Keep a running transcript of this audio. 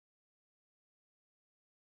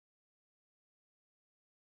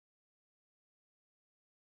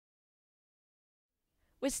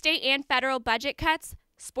With state and federal budget cuts,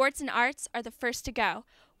 sports and arts are the first to go.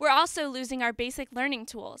 We're also losing our basic learning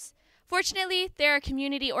tools. Fortunately, there are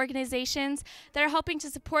community organizations that are helping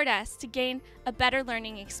to support us to gain a better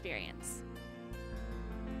learning experience.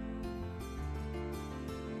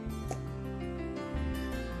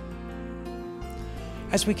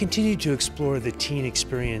 As we continue to explore the teen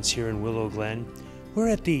experience here in Willow Glen, we're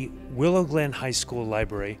at the Willow Glen High School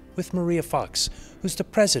Library with Maria Fox, who's the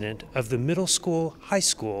president of the Middle School High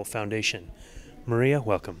School Foundation. Maria,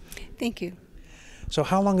 welcome. Thank you. So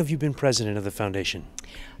how long have you been president of the foundation?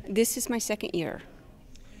 This is my second year.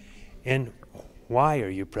 And why are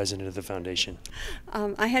you president of the foundation?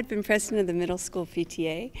 I had been president of the middle school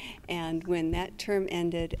PTA, and when that term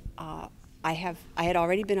ended, I had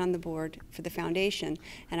already been on the board for the foundation,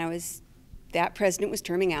 and that president was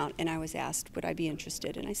terming out, and I was asked would I be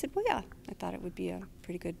interested, and I said, well, yeah, I thought it would be a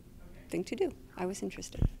pretty good thing to do. I was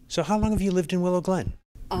interested. So how long have you lived in Willow Glen?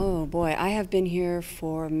 Oh boy, I have been here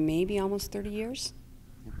for maybe almost 30 years.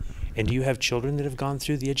 And do you have children that have gone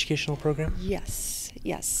through the educational program? Yes,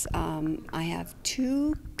 yes. I have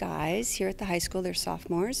two guys here at the high school. They're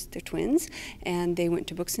sophomores, they're twins, and they went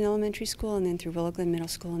to Bookson Elementary School and then through Willow Glen Middle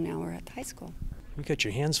School, and now we're at the high school. You got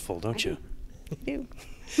your hands full, don't you? I do.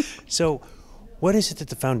 So what is it that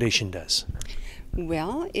the foundation does?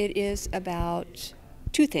 Well, it is about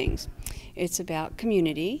two things. It's about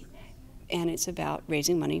community, and it's about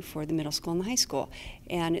raising money for the middle school and the high school.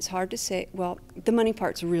 And it's hard to say, well, the money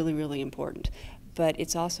part's really, really important, but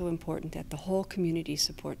it's also important that the whole community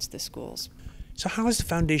supports the schools. So how is the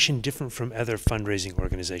foundation different from other fundraising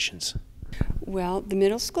organizations? Well, the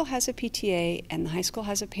middle school has a PTA and the high school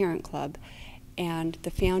has a parent club, and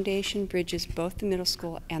the foundation bridges both the middle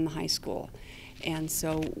school and the high school. And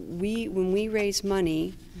so when we raise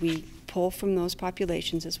money, we pull from those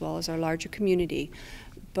populations as well as our larger community.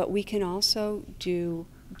 But we can also do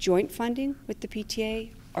joint funding with the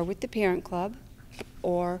PTA or with the parent club,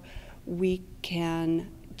 or we can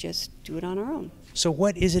just do it on our own. So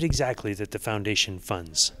what is it exactly that the foundation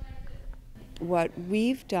funds? What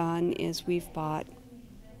we've done is we've bought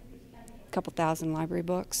a couple thousand library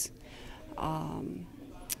books,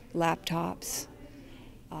 laptops,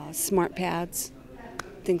 smart pads,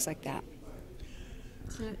 things like that.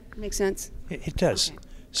 Does that make sense? It does. Okay.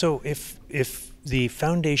 So if the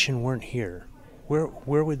foundation weren't here,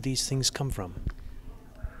 where would these things come from?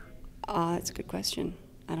 That's a good question.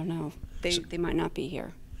 I don't know. They might not be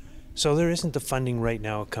here. So there isn't the funding right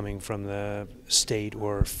now coming from the state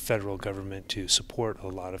or federal government to support a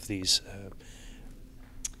lot of these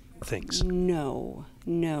things? No.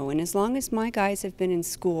 And as long as my guys have been in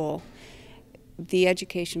school, the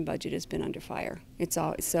education budget has been under fire.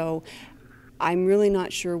 So I'm really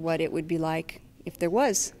not sure what it would be like if there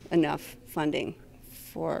was enough funding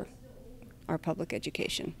for our public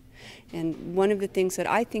education. And one of the things that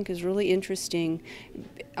I think is really interesting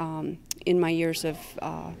in my years of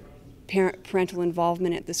parental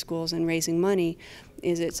involvement at the schools and raising money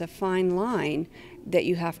is it's a fine line that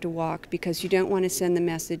you have to walk, because you don't want to send the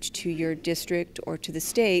message to your district or to the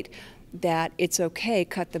state that it's okay,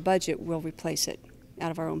 cut the budget, we'll replace it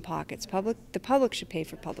out of our own pockets. The public should pay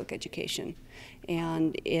for public education,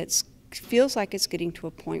 and it feels like it's getting to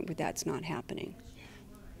a point where that's not happening.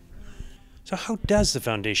 So how does the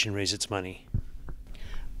foundation raise its money?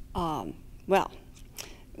 Well,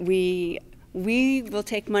 we will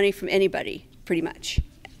take money from anybody, pretty much,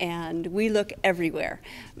 and we look everywhere.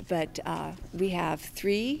 But we have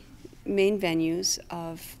three main venues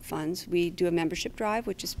of funds. We do a membership drive,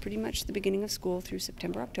 which is pretty much the beginning of school through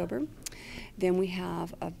September, October. Then we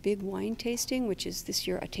have a big wine tasting, which is this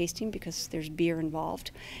year a tasting because there's beer involved,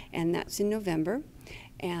 and that's in November.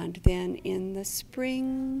 And then in the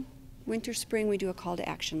spring, winter, spring, we do a call to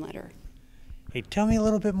action letter. Hey, tell me a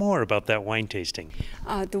little bit more about that wine tasting.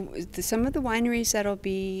 Some of the wineries that'll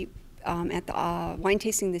be at the wine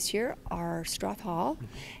tasting this year are Stroth Hall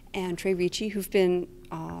and Trey Ricci, who've been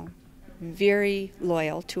very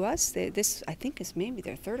loyal to us. This, I think, is maybe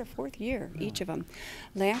their third or fourth year, each of them.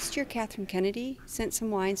 Last year, Catherine Kennedy sent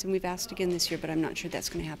some wines, and we've asked again this year, but I'm not sure that's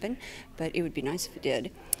going to happen, but it would be nice if it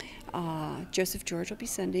did. Joseph George will be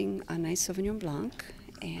sending a nice Sauvignon Blanc,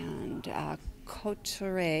 and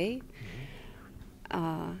Coteray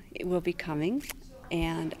it will be coming,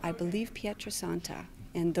 and I believe Pietrasanta.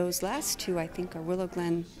 And those last two, I think, are Willow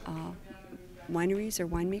Glen wineries or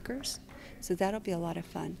winemakers. So that'll be a lot of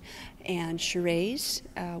fun. And Shiraz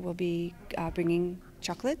will be bringing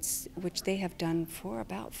chocolates, which they have done for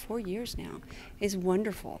about 4 years now. It's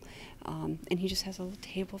wonderful. And he just has a little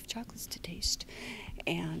table of chocolates to taste.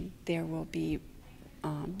 And there will be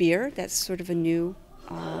beer. That's sort of a new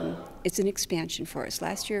it's an expansion for us.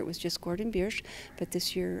 Last year it was just Gordon Biersch, but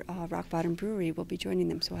this year Rock Bottom Brewery will be joining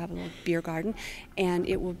them, so we'll have a little beer garden, and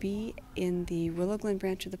it will be in the Willow Glen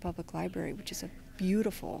branch of the public library, which is a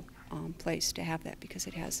beautiful place to have that because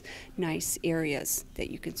it has nice areas that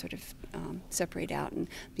you can sort of separate out, and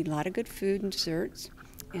be a lot of good food and desserts,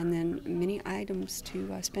 and then many items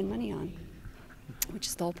to spend money on, which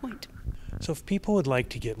is the whole point. So if people would like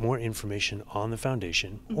to get more information on the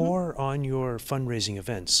foundation or on your fundraising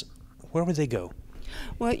events, where would they go?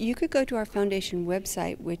 Well, you could go to our foundation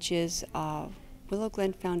website, which is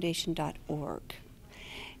willowglenfoundation.org.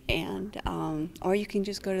 And or you can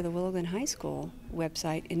just go to the Willow Glen High School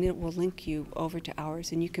website, and it will link you over to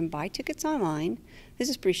ours, and you can buy tickets online. This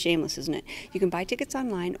is pretty shameless, isn't it? You can buy tickets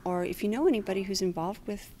online, or if you know anybody who's involved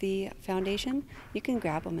with the foundation, you can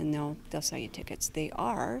grab them and they'll sell you tickets. They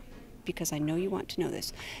are, because I know you want to know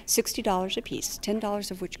this, $60 a piece,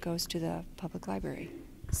 $10 of which goes to the public library.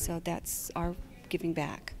 So that's our giving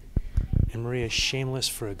back. And Maria, shameless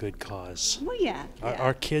for a good cause. Well, yeah.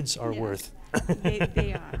 Our kids are worth.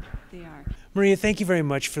 They are. Maria, thank you very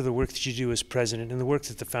much for the work that you do as president and the work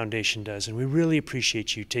that the foundation does, and we really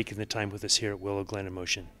appreciate you taking the time with us here at Willow Glen in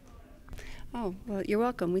Motion. Oh, well, you're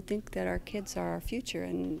welcome. We think that our kids are our future,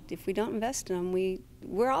 and if we don't invest in them,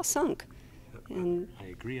 we're all sunk. And I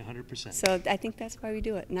agree 100%. so I think that's why we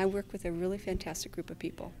do it, and I work with a really fantastic group of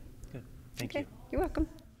people. Good. Thank you. You're welcome.